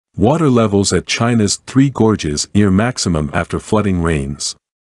Water levels at China's Three Gorges near maximum after flooding rains.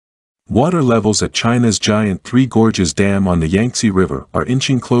 Water levels at China's giant Three Gorges Dam on the Yangtze River are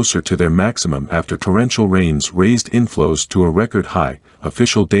inching closer to their maximum after torrential rains raised inflows to a record high,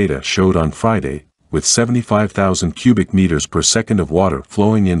 official data showed on Friday, with 75,000 cubic meters per second of water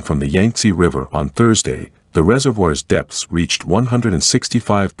flowing in from the Yangtze River on Thursday. The reservoir's depths reached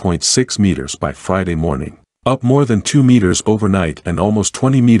 165.6 meters by Friday morning, up more than 2 meters overnight and almost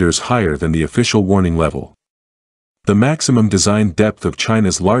 20 meters higher than the official warning level. The maximum design depth of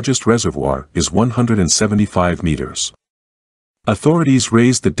China's largest reservoir is 175 meters. Authorities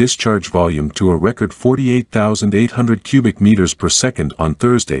raised the discharge volume to a record 48,800 cubic meters per second on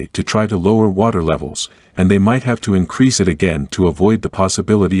Thursday to try to lower water levels, and they might have to increase it again to avoid the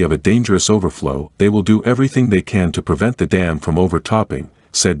possibility of a dangerous overflow. They will do everything they can to prevent the dam from overtopping,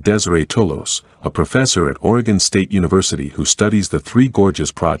 said Desiree Tullos, a professor at Oregon State University who studies the Three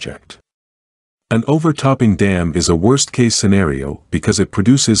Gorges project. An overtopping dam is a worst-case scenario because it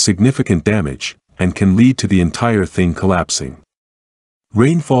produces significant damage and can lead to the entire thing collapsing.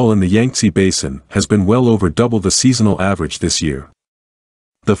 Rainfall in the Yangtze Basin has been well over double the seasonal average this year.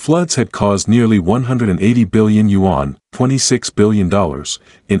 The floods had caused nearly 180 billion yuan, $26 billion,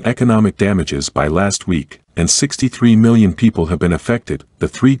 in economic damages by last week, and 63 million people have been affected. The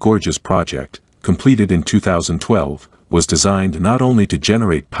Three Gorges project, completed in 2012, was designed not only to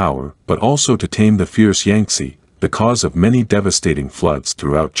generate power but also to tame the fierce Yangtze, the cause of many devastating floods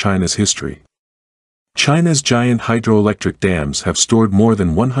throughout China's history. China's giant hydroelectric dams have stored more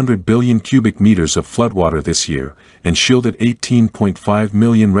than 100 billion cubic meters of floodwater this year and shielded 18.5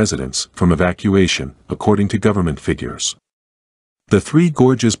 million residents from evacuation, according to government figures. The Three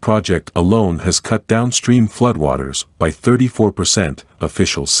Gorges project alone has cut downstream floodwaters by 34%,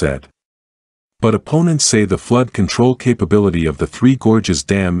 officials said. But opponents say the flood control capability of the Three Gorges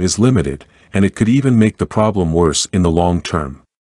Dam is limited, and it could even make the problem worse in the long term.